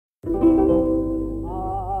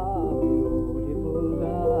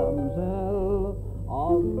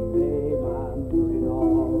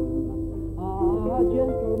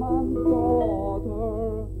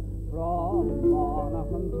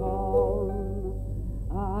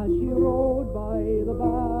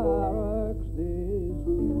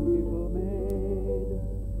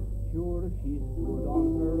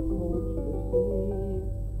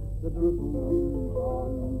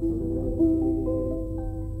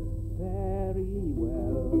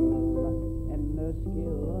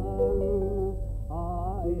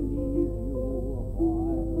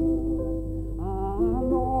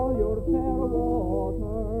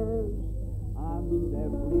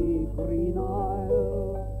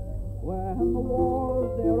When the wars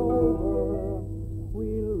they're over,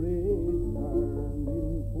 we'll return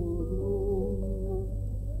in full bloom,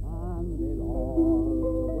 and they'll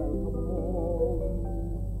all welcome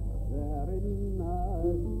home. They're in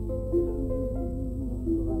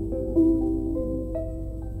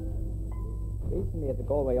Recently at the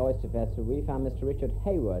Galway Oyster Festival, we found Mr. Richard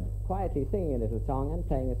Hayward quietly singing a little song and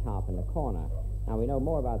playing his harp in the corner. Now, we know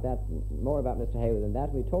more about Mr. Hayward than that.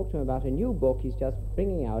 We talked to him about a new book he's just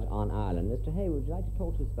bringing out on Ireland. Mr. Hayward, would you like to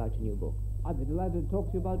talk to us about your new book? I'd be delighted to talk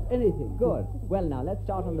to you about anything. Good. Well, now, let's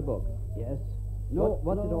start on the book. Yes.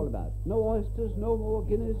 What's it all about? No oysters, no more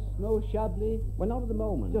Guinness, no Chablis. Well, not at the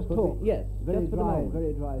moment. Just talk. Yes, very just for dry, the moment.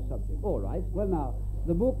 very dry subject. All right. Well, now,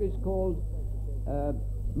 the book is called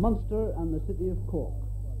Munster and the City of Cork,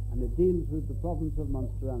 and it deals with the province of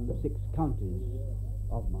Munster and the 6 counties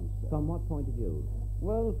of Munster. From what point of view?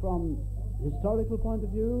 Well, from historical point of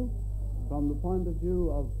view, from the point of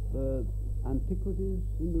view of antiquities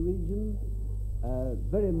in the region,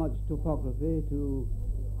 very much topography to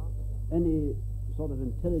any sort of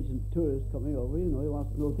intelligent tourist coming over. You know, he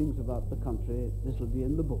wants to know things about the country. This will be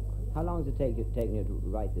in the book. How long has it taken you to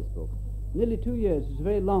write this book? Nearly 2 years. It's a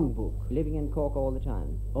very long book. Living in Cork all the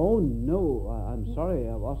time? Oh, no. I'm sorry.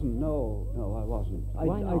 I wasn't. No, I wasn't.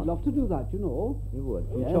 Why not? I'd love to do that, you know. You would,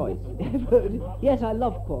 from Yes. choice. Yes, I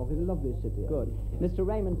love Cork. It's a lovely city. Good. Mr.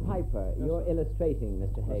 Raymond Piper, you're illustrating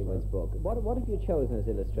Mr. Hayward's book. What have you chosen as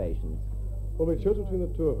illustrations? Well, we chose between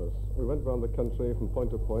the two of us. We went around the country from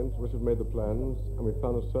point to point. Richard made the plans, and we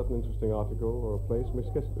found a certain interesting article or a place, and we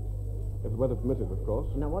sketched it. If the weather permitted, of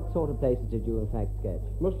course. Now, what sort of places did you, in fact, sketch?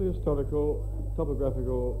 Mostly historical,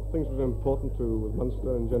 topographical, things that are important to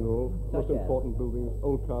Munster in general. Such Most as? important buildings,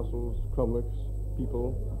 old castles, cromlechs,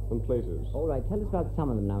 people, and places. All right, tell us about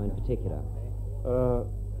some of them now in particular.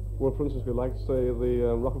 Well, for instance, we like to say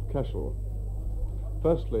the Rock of Cashel.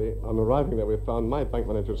 Firstly, on arriving there, we found my bank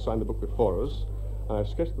manager had signed the book before us, and I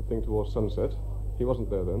sketched the thing towards sunset. He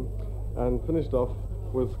wasn't there then, and finished off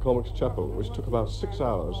with Cormac's Chapel, which took about 6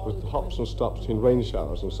 hours with hops and stops between rain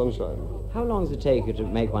showers and sunshine. How long does it take you to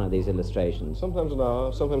make one of these illustrations? Sometimes an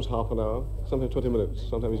hour, sometimes half an hour, sometimes 20 minutes,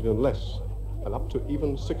 sometimes even less, and up to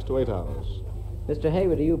even 6 to 8 hours. Mr.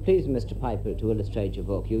 Hayward, are you pleased with Mr. Piper to illustrate your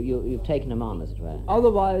book? You've taken him on, as it were.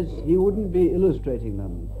 Otherwise, he wouldn't be illustrating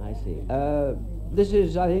them. I see. This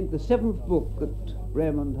is, I think, the 7th book that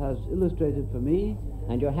Raymond has illustrated for me.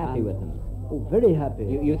 And you're happy with him? Oh, very happy.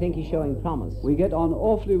 You think he's showing promise? We get on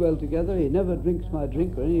awfully well together. He never drinks my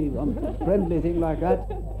drink or any unfriendly thing like that.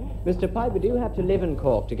 Mr. Piper, do you have to live in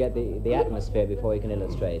Cork to get the atmosphere before you can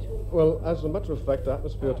illustrate? Well, as a matter of fact, the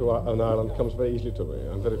atmosphere on Ireland comes very easily to me.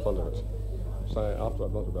 I'm very fond of it. So after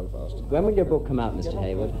I've gone to Belfast. When will your book come out, Mr.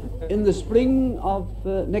 Hayward? In the spring of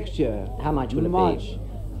next year. How much will March. it be?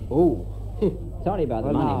 Oh. Sorry about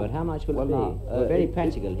the money, but how much will it be? We're very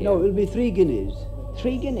practical here. No, it'll be 3 guineas.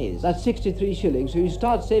 3 guineas? That's 63 shillings. So you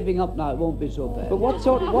start saving up now, it won't be so bad. But what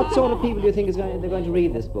sort of people do you think they're going to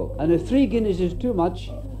read this book? And if 3 guineas is too much,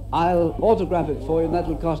 I'll autograph it for you, and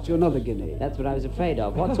that'll cost you another guinea. That's what I was afraid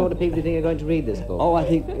of. What sort of people do you think are going to read this book? Oh, I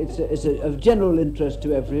think it's of general interest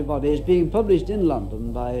to everybody. It's being published in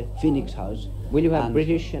London by Phoenix House. Will you have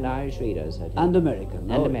British and Irish readers? And American.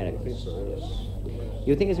 And Americans.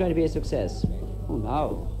 You think it's going to be a success? Oh,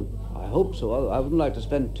 now, I hope so. I wouldn't like to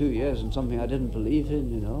spend 2 years on something I didn't believe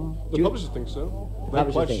in, you know. The publishers think so. They're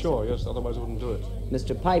quite sure, yes, otherwise I wouldn't do it.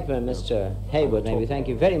 Mr. Piper and Mr. Hayward, may we thank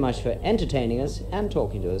you very much for entertaining us and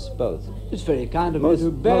talking to us both. It's very kind of you to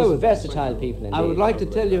bear most with versatile people indeed. I would like to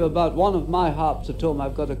tell you about one of my harps at home.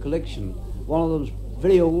 I've got a collection. One of them's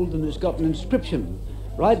very old, and it's got an inscription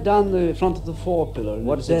right down the front of the 4-pillar.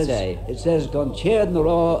 What does it say? It says, Gon Chair na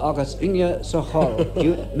Rá agus Inge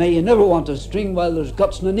Sochal. May you never want to string while there's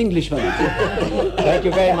guts in an Englishman. Thank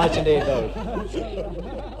you very much indeed, both.